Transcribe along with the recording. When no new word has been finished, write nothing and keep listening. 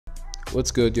What's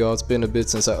good, y'all? It's been a bit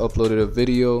since I uploaded a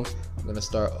video. I'm gonna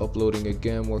start uploading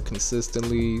again more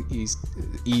consistently,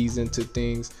 ease into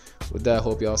things. With that,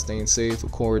 hope y'all staying safe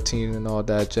with quarantine and all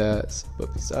that jazz.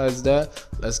 But besides that,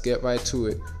 let's get right to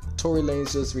it. Tory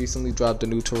Lanez just recently dropped the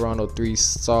new Toronto 3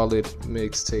 solid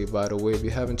mixtape, by the way. If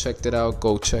you haven't checked it out,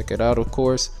 go check it out, of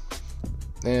course.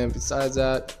 And besides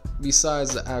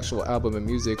the actual album and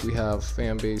music, we have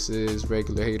fan bases,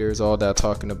 regular haters, all that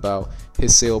talking about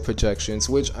his sale projections,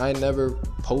 which I never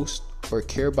post or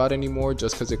care about anymore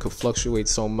just because it could fluctuate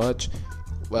so much.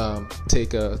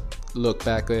 Take a look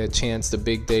back at Chance the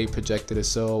Big Day projected to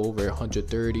sell over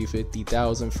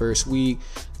 150,000 first week,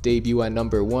 debut at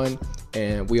number 1,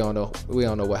 and we all know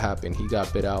what happened. He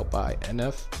got bid out by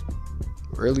NF.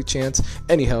 Early Chance.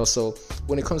 Anyhow, so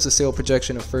when it comes to sale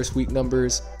projection and first week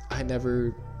numbers, I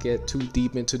never get too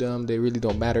deep into them. They really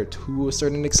don't matter to a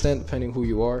certain extent, depending who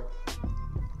you are.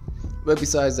 But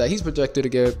besides that, he's projected to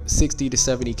get 60 to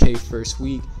 70K first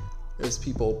week. There's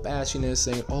people bashing it,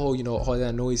 saying, oh, you know, all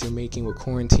that noise you're making with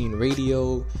quarantine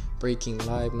radio, breaking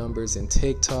live numbers in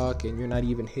TikTok, and you're not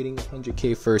even hitting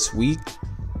 100K first week.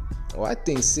 Well, I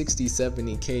think 60,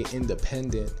 70K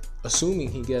independent,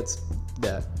 assuming he gets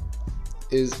that,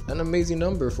 is an amazing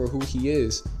number for who he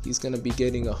is. He's going to be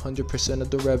getting 100%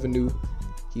 of the revenue.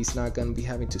 He's not going to be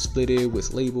having to split it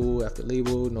with label after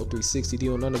label, no 360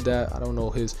 deal, none of that. I don't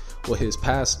know what his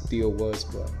past deal was,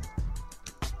 but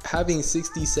having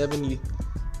 60,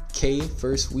 70K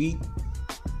first week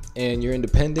and you're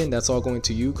independent, that's all going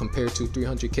to you compared to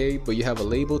 300K, but you have a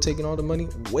label taking all the money,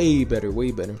 way better,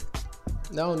 way better.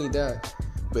 Not only that,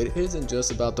 but it isn't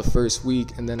just about the first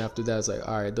week, and then after that, it's like,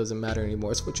 all right, it doesn't matter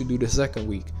anymore. It's what you do the second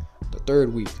week, the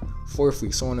third week, fourth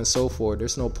week, so on and so forth.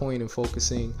 There's no point in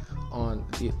focusing on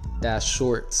that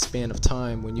short span of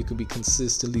time when you can be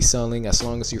consistently selling. As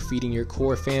long as you're feeding your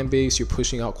core fan base, you're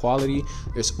pushing out quality,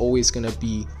 there's always going to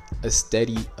be a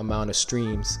steady amount of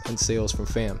streams and sales from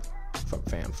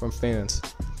fans.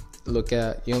 Look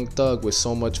at Young Thug with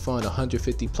So Much Fun,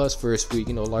 150 plus first week,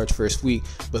 large first week,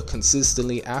 but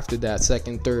consistently after that,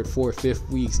 second, third, fourth, fifth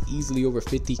weeks, easily over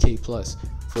 50K plus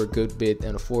for a good bit,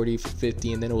 and a 40,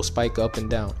 50, and then it will spike up and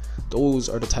down. Those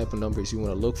are the type of numbers you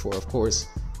want to look for. Of course,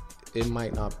 it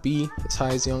might not be as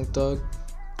high as Young Thug,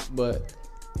 but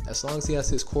as long as he has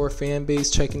his core fan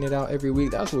base checking it out every week,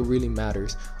 that's what really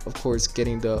matters. Of course,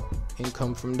 getting the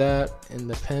income from that,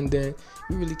 independent,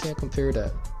 you really can't compare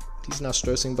that. He's not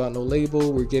stressing about no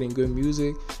label. We're getting good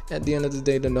music. At the end of the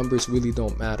day, the numbers really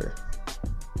don't matter.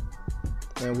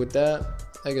 And with that,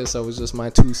 I guess that was just my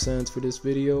 2 cents for this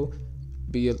video.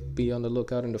 Be on the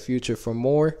lookout in the future for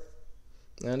more.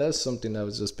 And that's something that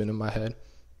was just been in my head.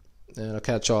 And I'll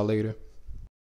catch y'all later.